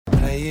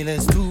Hey,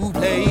 let's do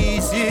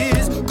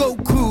places, go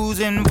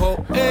cruising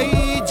for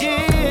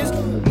ages,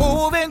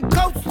 moving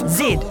coast to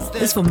Z coast,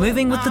 is for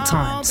moving with the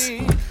times.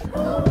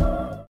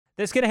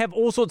 That's going to have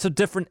all sorts of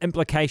different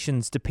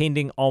implications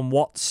depending on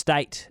what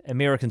state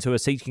Americans who are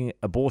seeking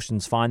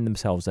abortions find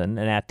themselves in.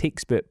 And our tech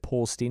expert,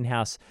 Paul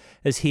Stenhouse,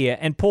 is here.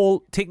 And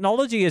Paul,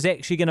 technology is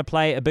actually going to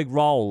play a big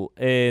role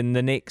in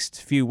the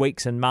next few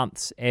weeks and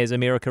months as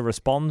America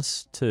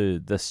responds to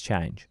this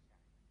change.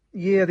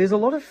 Yeah, there's a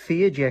lot of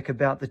fear, Jack,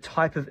 about the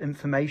type of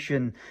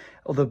information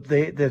or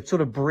the sort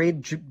of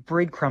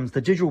breadcrumbs, the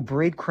digital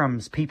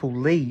breadcrumbs people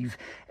leave,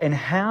 and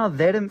how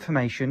that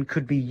information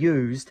could be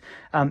used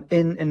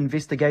in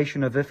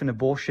investigation of if an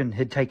abortion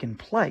had taken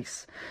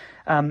place.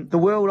 The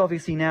world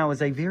obviously now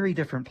is a very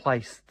different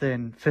place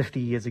than 50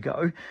 years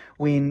ago,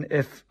 when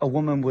if a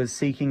woman was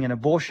seeking an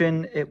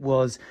abortion, it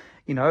was,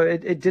 you know,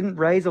 it didn't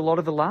raise a lot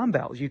of alarm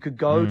bells. You could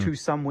go to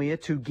somewhere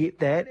to get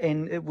that,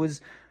 and it was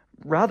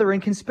rather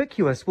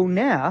inconspicuous. Well,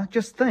 now,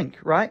 just think,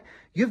 right?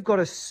 You've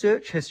got a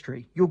search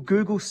history, your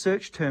Google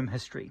search term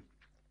history.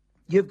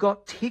 You've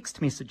got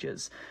text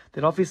messages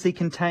that obviously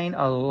contain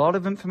a lot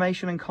of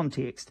information and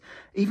context.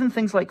 Even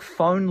things like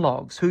phone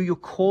logs, who you're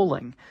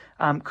calling,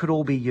 could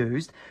all be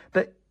used.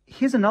 But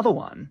here's another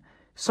one.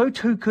 So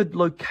too could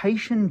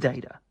location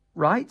data,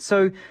 right?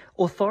 So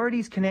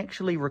authorities can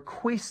actually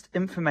request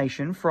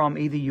information from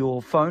either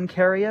your phone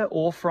carrier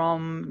or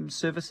from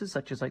services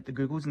such as like the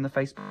Googles and the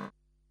Facebook.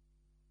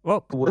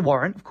 Well, The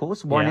warrant, of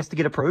course. Warrant has to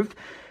get approved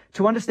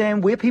to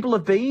understand where people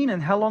have been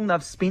and how long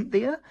they've spent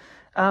there.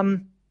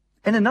 And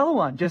another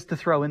one, just to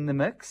throw in the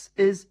mix,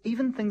 is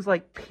even things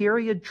like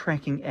period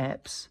tracking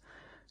apps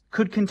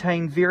could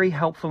contain very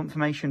helpful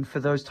information for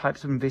those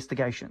types of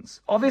investigations.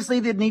 Obviously,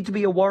 there'd need to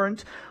be a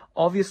warrant.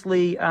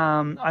 Obviously,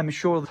 I'm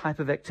sure the type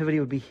of activity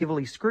would be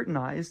heavily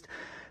scrutinized.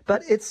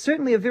 But it's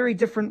certainly a very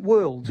different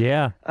world.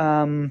 yeah.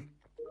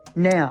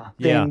 Now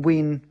than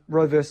when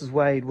Roe versus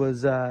Wade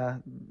was,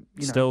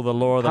 Still the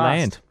law of the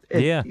land.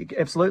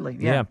 Absolutely.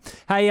 Yeah.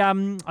 Hey,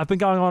 I've been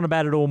going on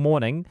about it all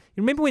morning.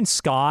 You remember when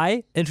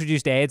Sky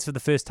introduced ads for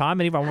the first time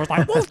and everyone was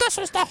like, well, this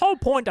is the whole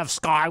point of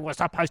Sky, was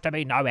supposed to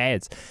be no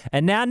ads.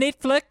 And now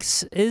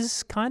Netflix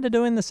is kind of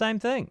doing the same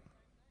thing.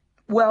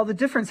 Well, the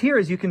difference here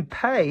is you can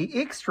pay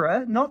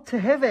extra not to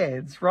have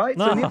ads, right?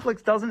 So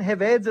Netflix doesn't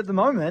have ads at the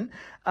moment,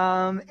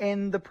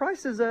 and the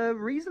prices are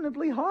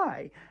reasonably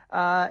high.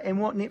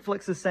 And what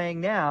Netflix is saying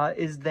now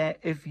is that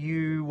if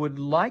you would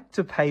like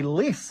to pay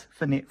less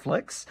for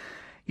Netflix,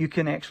 you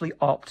can actually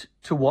opt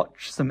to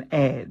watch some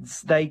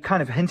ads. They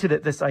kind of hinted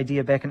at this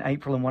idea back in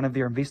April in one of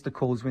their investor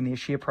calls when their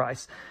share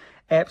price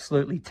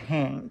absolutely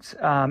tanked,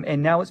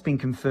 and now it's been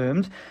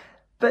confirmed.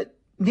 But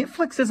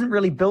Netflix isn't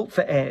really built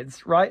for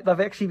ads, right?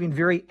 They've actually been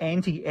very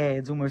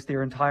anti-ads almost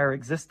their entire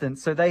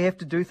existence. So they have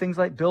to do things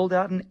like build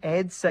out an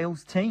ad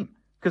sales team.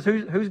 Because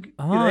who's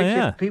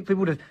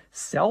people to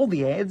sell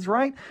the ads,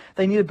 right?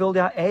 They need to build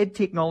out ad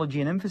technology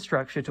and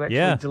infrastructure to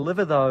actually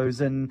deliver those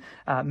and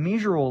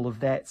measure all of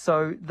that.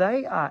 So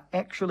they are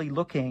actually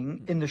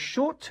looking, in the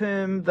short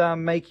term, they're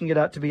making it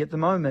out to be at the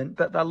moment,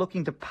 but they're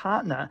looking to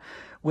partner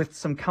with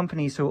some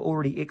companies who are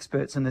already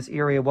experts in this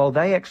area while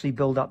they actually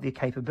build up their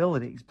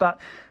capabilities. But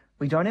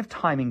we don't have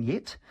timing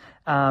yet,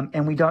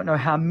 and we don't know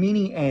how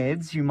many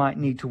ads you might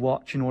need to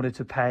watch in order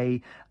to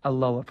pay a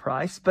lower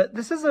price. But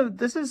this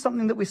is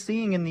something that we're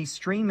seeing in these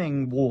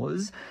streaming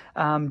wars.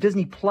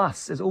 Disney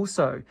Plus is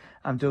also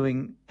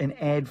doing an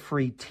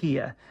ad-free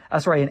tier,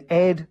 an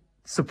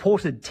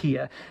ad-supported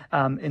tier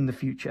in the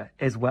future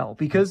as well.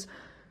 Because,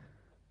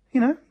 you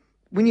know,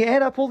 when you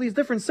add up all these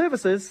different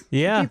services,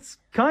 it's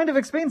kind of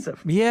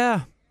expensive.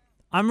 Yeah.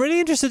 I'm really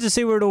interested to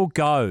see where it all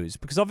goes,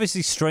 because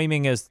obviously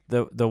streaming is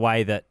the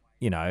way that,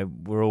 you know,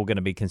 we're all going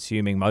to be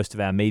consuming most of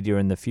our media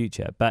in the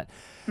future. But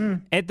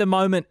at the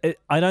moment,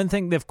 I don't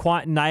think they've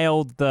quite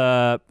nailed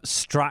the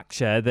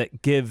structure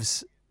that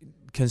gives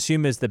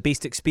consumers the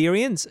best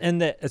experience,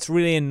 and that it's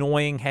really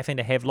annoying having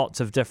to have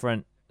lots of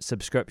different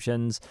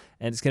subscriptions,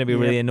 and it's going to be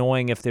really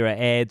annoying if there are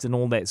ads and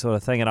all that sort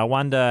of thing. And I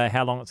wonder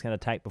how long it's going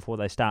to take before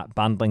they start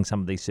bundling some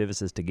of these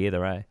services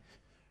together, eh?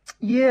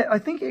 Yeah, I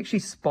think actually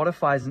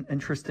Spotify is an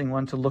interesting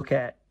one to look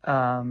at.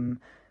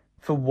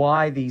 For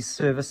why these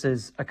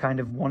services are kind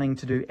of wanting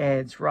to do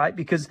ads, right?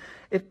 Because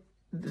if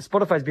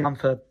Spotify's been on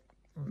for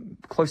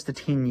close to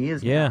 10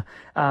 years now.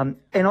 And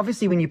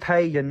obviously when you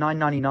pay your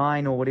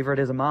 $9.99 or whatever it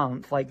is a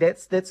month, like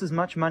that's as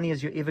much money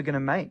as you're ever going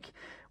to make,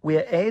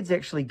 where ads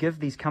actually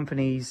give these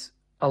companies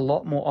a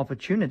lot more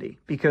opportunity,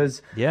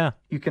 because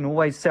you can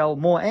always sell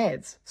more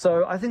ads.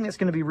 So I think that's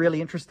going to be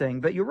really interesting.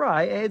 But you're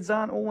right, ads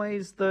aren't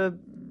always the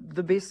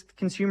best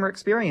consumer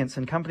experience,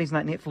 and companies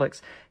like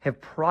Netflix have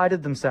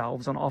prided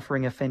themselves on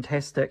offering a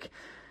fantastic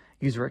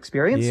user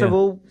experience. So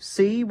we'll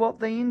see what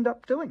they end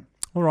up doing.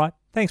 All right.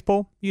 Thanks,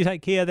 Paul. You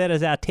take care. That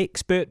is our tech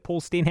expert,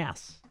 Paul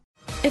Stenhouse.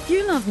 If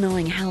you love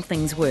knowing how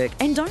things work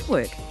and don't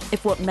work,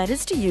 if what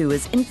matters to you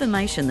is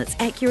information that's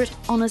accurate,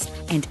 honest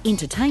and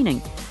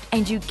entertaining,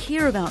 and you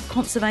care about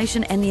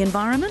conservation and the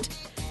environment,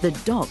 the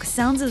Doc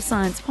Sounds of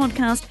Science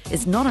podcast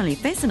is not only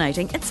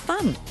fascinating, it's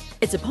fun.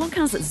 It's a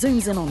podcast that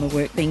zooms in on the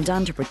work being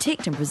done to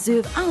protect and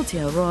preserve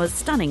Aotearoa's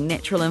stunning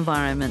natural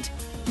environment.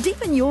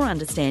 Deepen your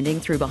understanding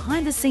through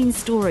behind-the-scenes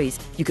stories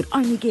you could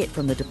only get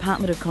from the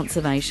Department of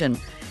Conservation.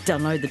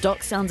 Download the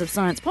Doc Sounds of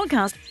Science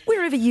podcast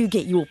wherever you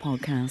get your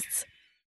podcasts.